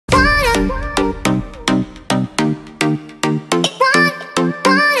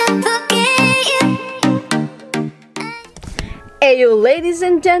you, ladies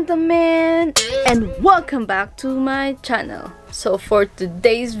and gentlemen, and welcome back to my channel. So for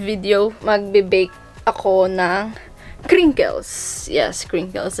today's video, magbe-bake ako ng crinkles. Yes,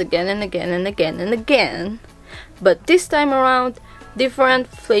 crinkles again and again and again and again. But this time around, different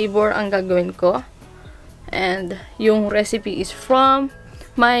flavor ang gagawin ko. And yung recipe is from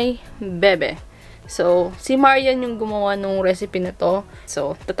my bebe. So, si Marian yung gumawa nung recipe na to.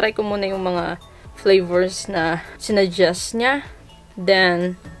 So, tatry ko muna yung mga flavors na sinuggest niya.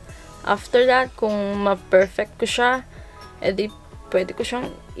 Then, after that, kung ma-perfect ko siya, edi pwede ko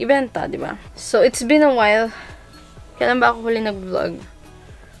siyang ibenta, di ba? So, it's been a while. Kailan ba ako huli nag-vlog?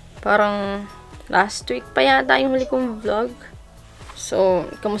 Parang last week pa yata yung huli kong vlog. So,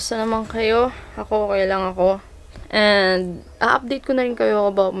 kamusta naman kayo? Ako, okay lang ako. And, update ko na rin kayo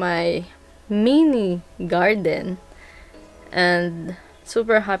about my mini garden. And,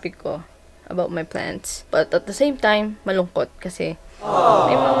 super happy ko about my plants. But at the same time, malungkot kasi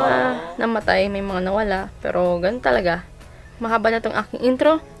may mga namatay, may mga nawala. Pero ganun talaga. Mahaba na tong aking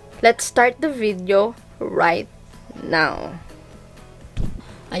intro. Let's start the video right now.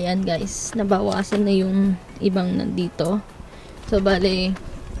 Ayan guys, nabawasan na yung ibang nandito. So bale,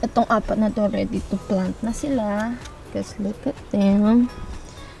 itong apat na to ready to plant na sila. Because look at them.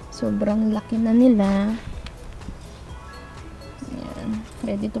 Sobrang laki na nila.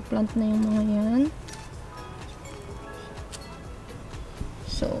 Ready to plant na yung mga yan.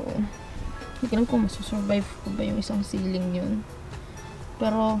 So, hindi ko alam kung masusurvive ko ba yung isang ceiling yun.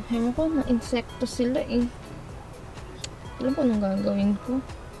 Pero, ewan ko, na insekto sila eh. Alam ko anong gagawin ko.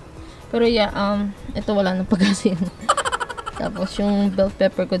 Pero yeah, ito wala nang pag-asa yan. Tapos, yung bell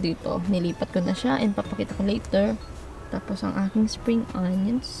pepper ko dito, nilipat ko na siya and papakita ko later. Tapos, ang aking spring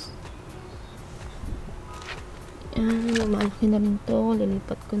onions. Ayan, lumalaki na rin to.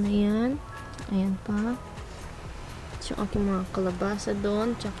 Lilipat ko na yan. Ayan pa. So, aking mga kalabasa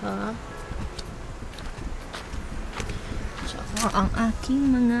doon. Tsaka ang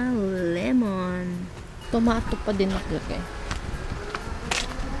aking mga lemon. Tomato pa din naglagay.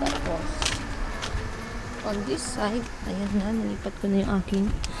 Tapos, on this side, ayan na. Nilipat ko na yung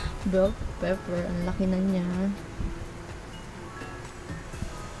aking bell pepper. Ang laki na niya.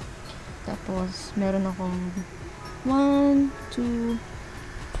 Tapos, meron akong 1, 2,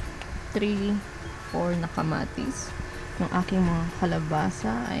 3, 4 na kamatis. Yung aking mga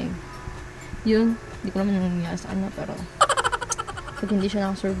kalabasa ay yun, hindi ko naman nangyayari sa kanya pero pag hindi siya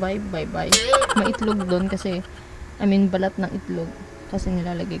nakasurvive, bye bye. May itlog doon kasi balat ng itlog kasi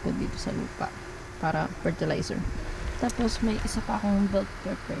nilalagay ko dito sa lupa para fertilizer. Tapos may isa pa akong bell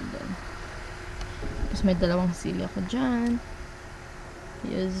pepper doon. Tapos may dalawang sili ako dyan.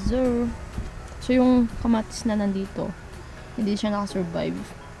 Yes sir. So, yung kamatis na nandito, hindi siya nakasurvive.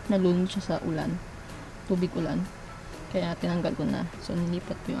 Nalunod siya sa ulan. Tubig ulan. Kaya, tinanggal ko na. So,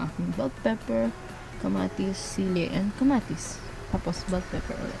 nilipat ko yung aking bell pepper, kamatis, sili, and kamatis. Tapos, bell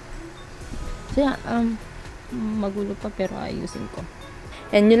pepper ulit. So, yeah, magulo pa pero ayusin ko.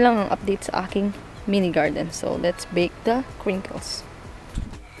 And yun lang ang update sa aking mini garden. So, let's bake the crinkles.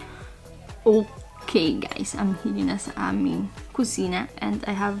 Okay guys, ang hili na sa aming kusina and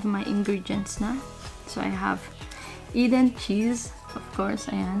I have my ingredients na. So I have Eden cheese, of course,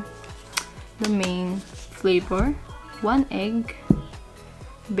 ayan. The main flavor, 1 egg,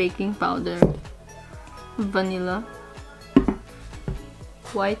 baking powder, vanilla,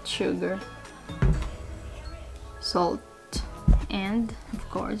 white sugar, salt, and of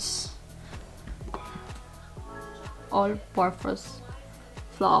course, all-purpose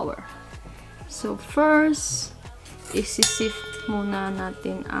flour. So, first, isi-sift muna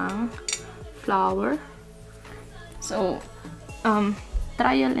natin ang flour. So,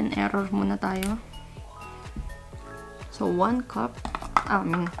 trial and error muna tayo. So, 1 cup,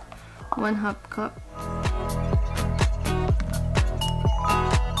 1/2 cup.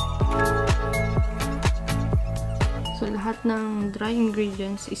 So, lahat ng dry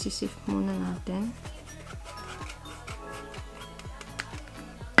ingredients, isi-sift muna natin.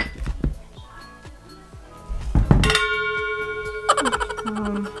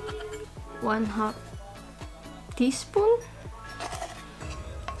 1/2 teaspoon.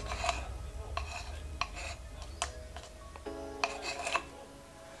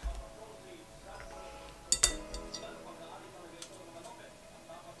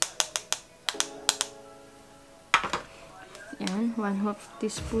 Yan, 1/2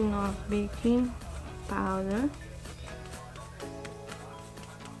 teaspoon of baking powder.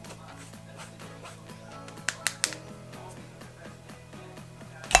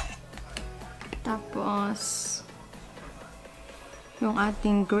 Tapos, yung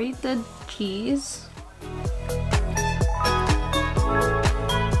ating grated cheese.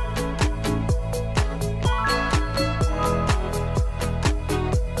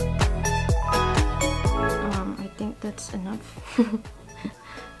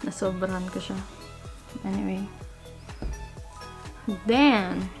 Nasobrahan ko siya. Anyway.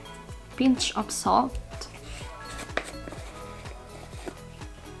 Then, pinch of salt.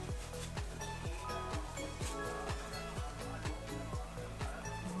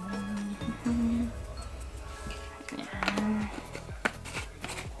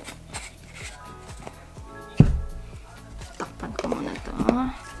 Takpan ko muna to.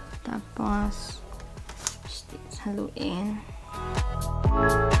 Tapos, haluin.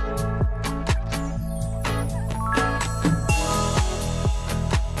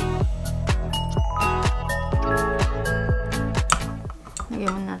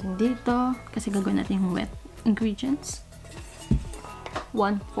 Lagyan mo natin dito kasi gagawin natin yung wet ingredients.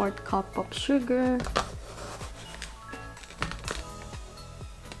 1/4 cup of sugar.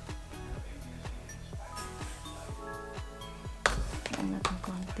 Lagyan natin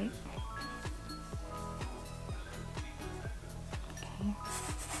konti. Okay.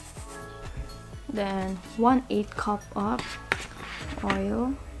 Then 1/8 cup of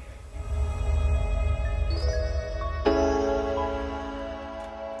oil.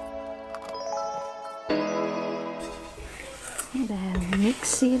 Then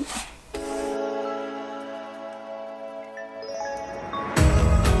mix it.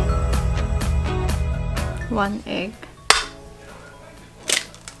 One egg.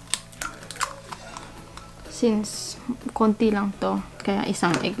 Since konti lang to, kaya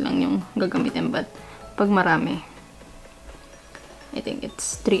isang egg lang yung gagamitin. But pag marami, I think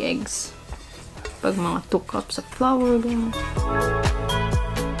it's 3 eggs. Pag mga 2 cups of flour, ganyan.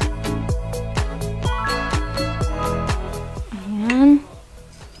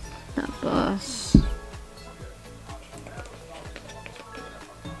 Tapos,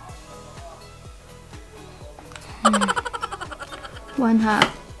 one-half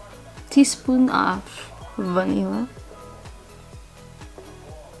teaspoon of vanilla.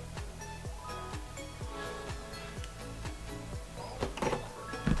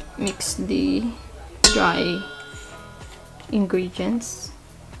 Mix the dry ingredients.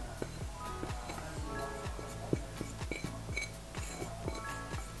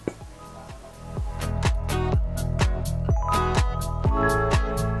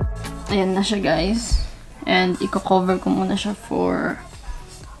 Ayan na siya, guys. And i-cover ko muna siya for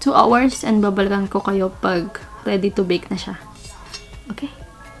 2 hours and babalikan ko kayo pag ready to bake na siya. Okay?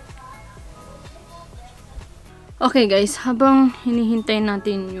 Okay, guys. Habang hinihintay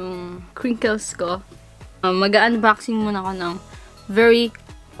natin yung crinkles ko, mag-unboxing muna ako ng very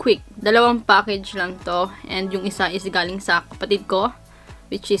quick. 2 package lang to. And yung isa is galing sa kapatid ko,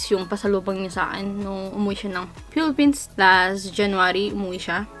 which is yung pasalubong niya sa akin nung umuwi siya ng Philippines last January. Umuwi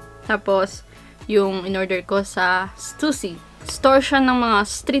siya. Tapos, yung in-order ko sa Stussy. Store siya ng mga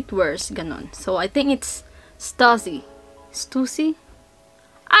streetwears, ganon. So, I think it's Stussy. Stussy?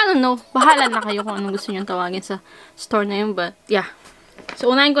 I don't know. Bahala na kayo kung anong gusto nyo tawagin sa store na yun. But, yeah.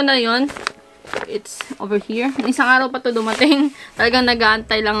 So, unahin ko na yun. It's over here. Isang araw pa to dumating. Talagang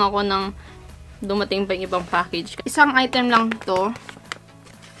nag-aantay lang ako ng dumating pa yung ibang package. Isang item lang to.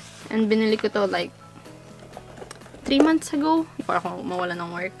 And binili ko to like 3 months ago. Before ako mawala ng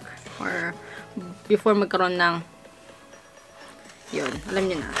work. Or before magkaroon ng yun, alam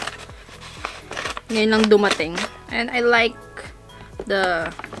niyo na. Ngayon lang dumating. And I like the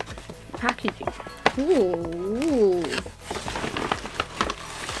packaging. Ooh.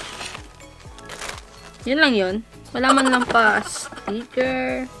 Yun lang yun. Wala man lang pa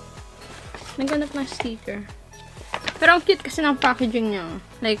sticker. Naghanap ng sticker. Pero ang cute kasi ng packaging niya.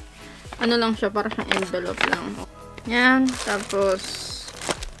 Like, ano lang siya, para siyang envelope lang. Yan. Tapos,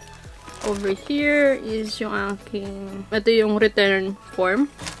 over here is yung aking, ito yung return form.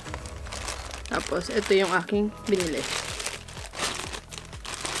 Tapos, ito yung aking binili.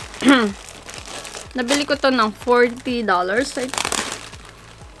 Nabili ko to ng $40.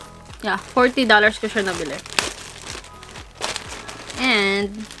 Yeah, $40 ko siya nabili.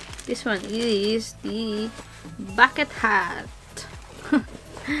 And, this one is the bucket hat.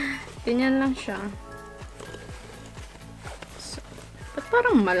 Ganyan lang siya. Ba't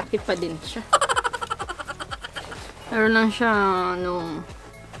parang malaki pa din siya? Meron lang siya, ano,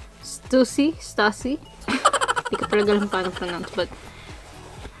 Stussy? Hindi ko talaga lang paano pronounce, but,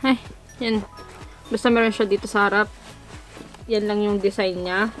 ay, yan. Basta meron siya dito sa harap. Yan lang yung design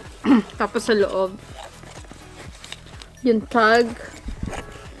niya. Tapos sa loob, yung tag.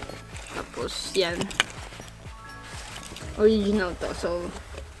 Tapos, yan. Original to. So,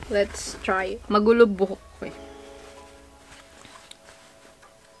 let's try. Magulo buhok ko eh.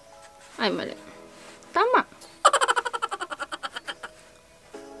 Ay, mali. Tama.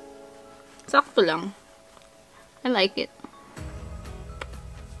 Sakto lang. I like it.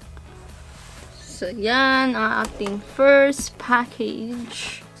 So, yan ang ating first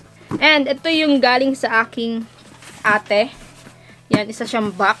package. And ito yung galing sa aking ate. Yan, isa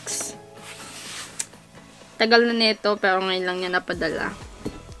siyang box. Tagal na nito, pero ngayon lang niya napadala.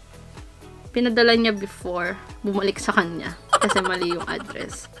 Pinadala niya before, bumalik sa kanya. Kasi mali yung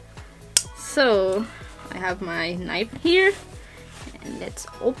address. So, I have my knife here. And let's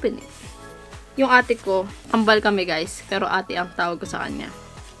open it. Yung ate ko, kambal kami guys. Pero ate ang tawag ko sa kanya.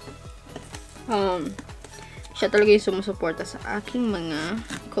 Siya talaga yung sumusuporta sa aking mga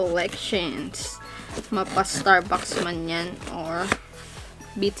collections. Mapa Starbucks man yan or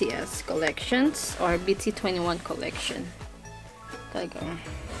BTS collections or BT21 collection. Talaga.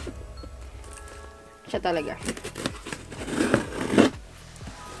 Siya talaga.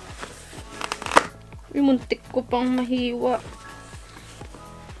 Uy, muntik ko pang mahiwa.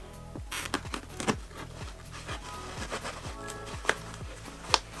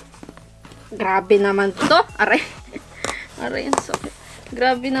 Grabe naman to. Aray. Aray, ang sakit.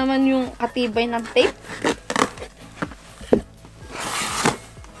 Grabe naman yung katibay ng tape.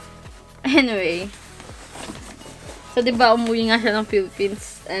 Anyway. So, diba, umuwi nga siya ng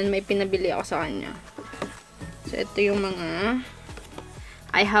Philippines and may pinabili ako sa kanya. So, ito yung mga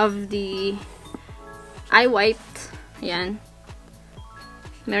I have the eye white. Ayan.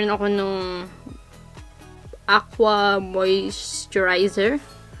 Meron ako nung aqua moisturizer.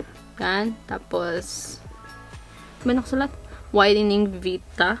 Yan. Tapos, ba nakasulat? Whitening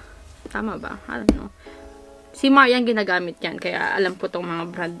Vita. Tama ba? I don't know. Si Marian ginagamit yan. Kaya alam ko tong mga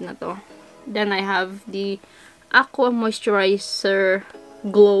brand na to. Then, I have the Aqua Moisturizer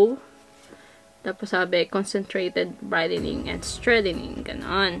Glow. Tapos, sabi, Concentrated Brightening and Strengthening.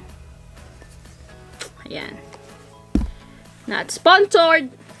 Ganon. Ayan. Not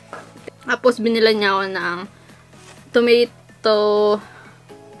sponsored! Tapos, binila niya ako ng tomato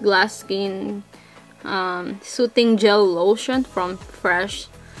glass skin soothing gel lotion from Fresh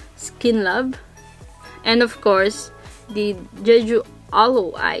Skin Lab, and of course the Jeju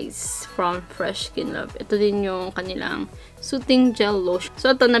Aloe Eyes from Fresh Skin Lab. Ito din yung kanilang soothing gel lotion.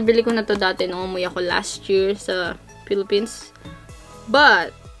 So ito, nabili ko na to dati nung umuwi ako last year sa Philippines, but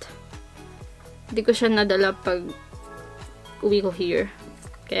hindi ko siya nadala pag uwi ko here,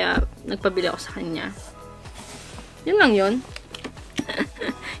 kaya nagpabili ako sa kanya. Yun lang yun.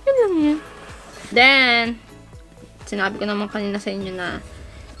 Yun lang yun. Then, sinabi ko naman kanina sa inyo na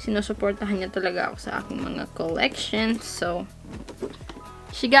sinusuportahan niya talaga ako sa aking mga collections. So,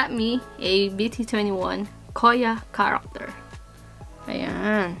 she got me a BT21 Koya character.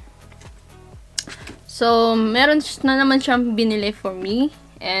 Ayan. So, meron na naman siyang binili for me.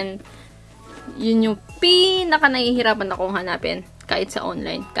 And, yun yung pinaka nahihirapan akong hanapin kahit sa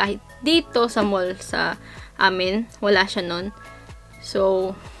online. Kahit dito sa mall sa amin, wala siya nun.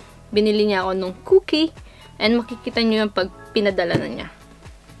 So, binili niya ako nung cookie. And makikita niyo yung pag pinadala na niya.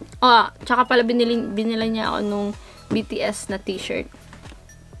 Tsaka pala binila niya ako nung BTS na t-shirt.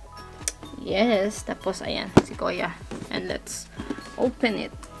 Yes. Tapos, ayan, si Koya. And let's open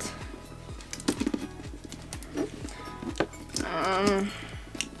it.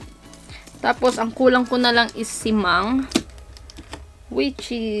 Tapos, ang kulang ko na lang is si Mang.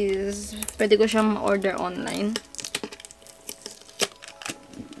 Which is, pwede ko siyang ma-order online.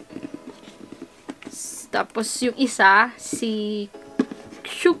 Tapos, yung isa, si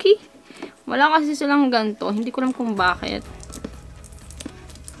Shuki. Wala kasi silang ganito. Hindi ko alam kung bakit.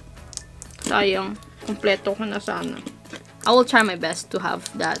 Sayang. Kompleto ko na sana. I will try my best to have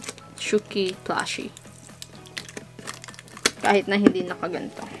that Shuki plushie. Kahit na hindi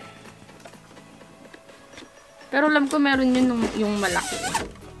nakaganto. Pero alam ko meron yun yung malaki.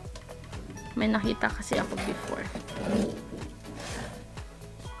 May nakita kasi ako before.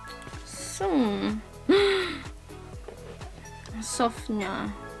 So, soft niya.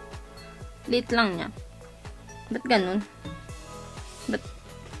 Late lang niya. Ba't ganun?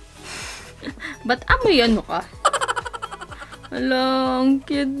 Ba't amoy ano ka? Alang,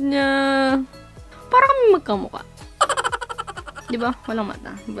 cute niya. Para kami magkamukha. Diba? Walang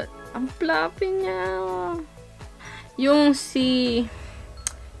mata. But, ang fluffy niya. Yung si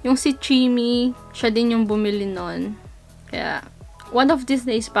Chimi, siya din yung bumili nun. Kaya, one of these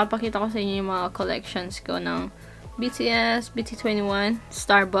days, papakita ko sa inyo yung mga collections ko ng BTS, BT21,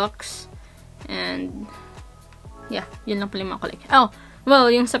 Starbucks, and yeah, yun lang pala yung mga collection. Oh, well,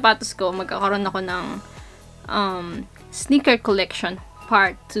 yung sapatos ko, magkakaroon ako ng sneaker collection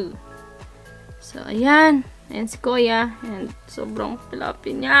part 2. So, ayan. Ayan si Koya. And sobrang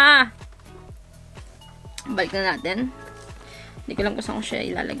fluffy niya. Balik na natin. Hindi ko lang kung saan ko siya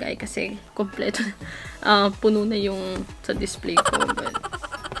ilalagay kasi kompleto puno na yung sa display ko. But,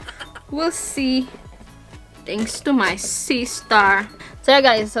 we'll see. Thanks to my sister. So yeah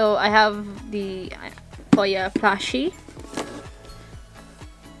guys, so I have the Koya plushie,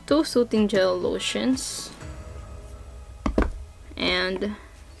 2 soothing gel lotions, and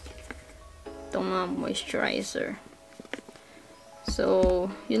itong mga moisturizer. So,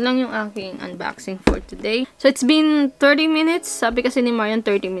 yun lang yung aking unboxing for today. So, it's been 30 minutes. Sabi kasi ni Marian,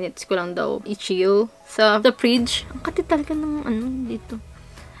 30 minutes ko lang daw i-chill sa the fridge. Ang kati talaga ng dito.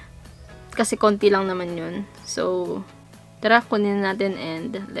 Kasi konti lang naman yun. So, tara, kunin natin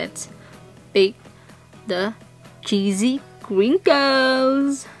and let's bake the cheesy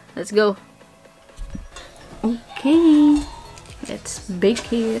crinkles. Let's go. Okay. Let's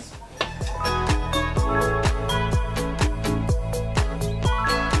bake it.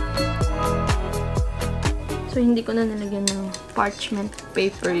 So, hindi ko na nilagyan ng parchment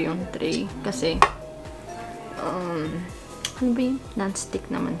paper yung tray. Kasi, ano ba yun? Non-stick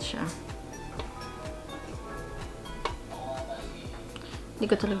naman siya. Hindi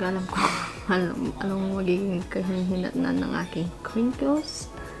ko talaga alam kung anong magiging kahinatnan ng aking crinkles.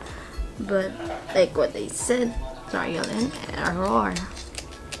 But, like what I said, trial and error.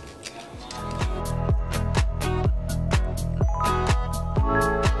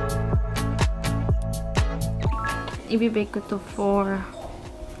 I-bake ko to for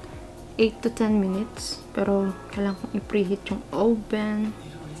 8 to 10 minutes. Pero, kailangan kong i-preheat yung oven.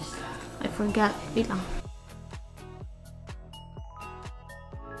 I forgot. Wait lang.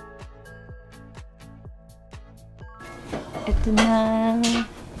 Ito na.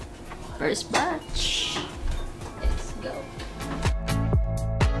 First batch. Let's go.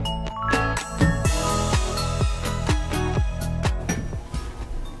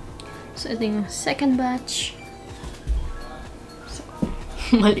 So, ito yung second batch.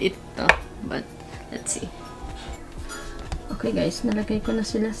 Maliit to. But, let's see. Okay guys, nalagay ko na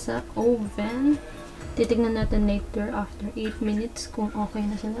sila sa oven. Titignan natin later after 8 minutes kung okay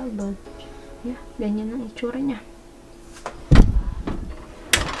na sila. But, yeah, ganyan ang itsura niya.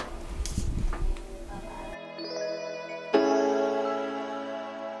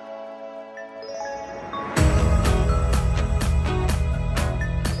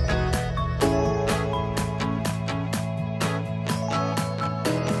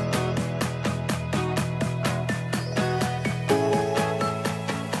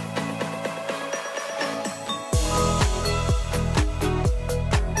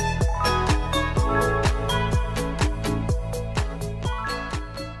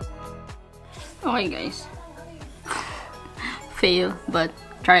 Okay guys, fail but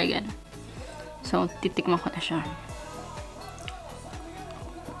try again. So titikman ko na siya.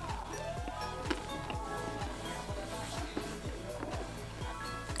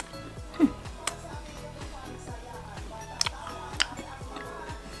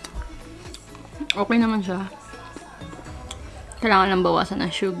 Okay naman siya. Kailangan lang bawasan ng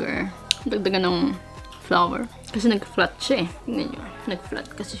sugar, dagdagan ng flour kasi nag-flat siya eh. Tingnan nyo, nag-flat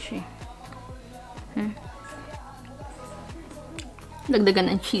kasi siya.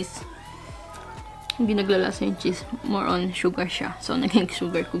 Dagdagan ng cheese. Hindi naglalasa yung cheese. More on sugar siya. So, naging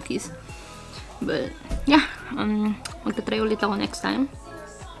sugar cookies. But, yeah. Magta-try ulit ako next time.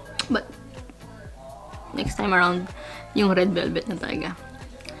 But, next time around, yung red velvet na talaga.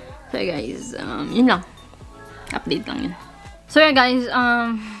 So, guys, yun lang. Update lang yun. So, yeah, guys,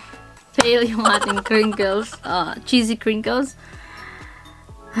 fail yung ating crinkles. Cheesy crinkles.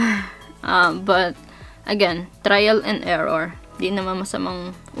 But, again, trial and error. Di naman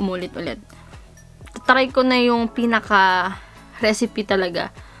masamang umulit-ulit. Try ko na yung pinaka-recipe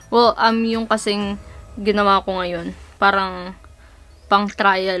talaga. Well, yung kasing ginawa ko ngayon, parang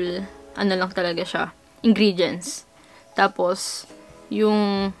pang-trial, ano lang talaga siya, ingredients. Tapos,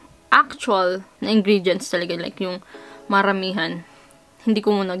 yung actual na ingredients talaga, like yung maramihan, hindi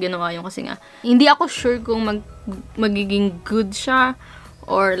ko muna ginawa yung kasi nga, hindi ako sure kung magiging good siya,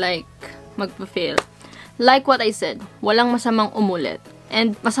 or like, magpa-fail. Like what I said, walang masamang umulit.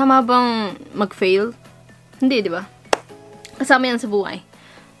 And masama bang mag-fail? Hindi, di ba? Kasama yan sa buhay.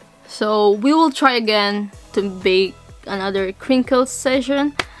 So, we will try again to bake another crinkle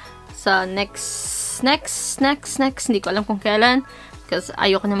session sa next, hindi ko alam kung kailan. Kasi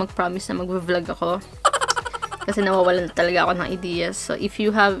ayoko na mag-promise na mag-vlog ako. Kasi nawawalan talaga ako ng ideas. So, if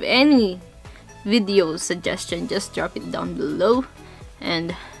you have any video suggestion, just drop it down below.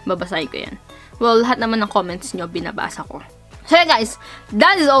 And, babasahin ko yan. Well, lahat naman ng comments nyo, binabasa ko. So yeah guys,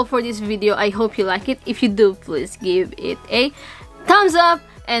 that is all for this video. I hope you like it. If you do, please give it a thumbs up.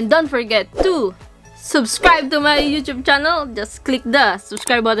 And don't forget to subscribe to my YouTube channel, just click the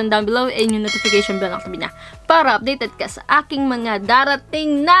subscribe button down below and yung notification bell ang tabi niya para updated ka sa aking mga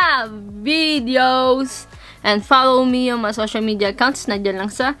darating na videos. And follow me on my social media accounts. Nandiyan lang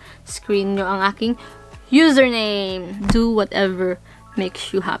sa screen nyo ang aking username. Do whatever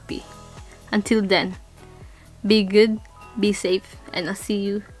makes you happy. Until then, be good, be safe, and I'll see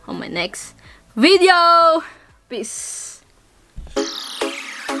you on my next video. Peace.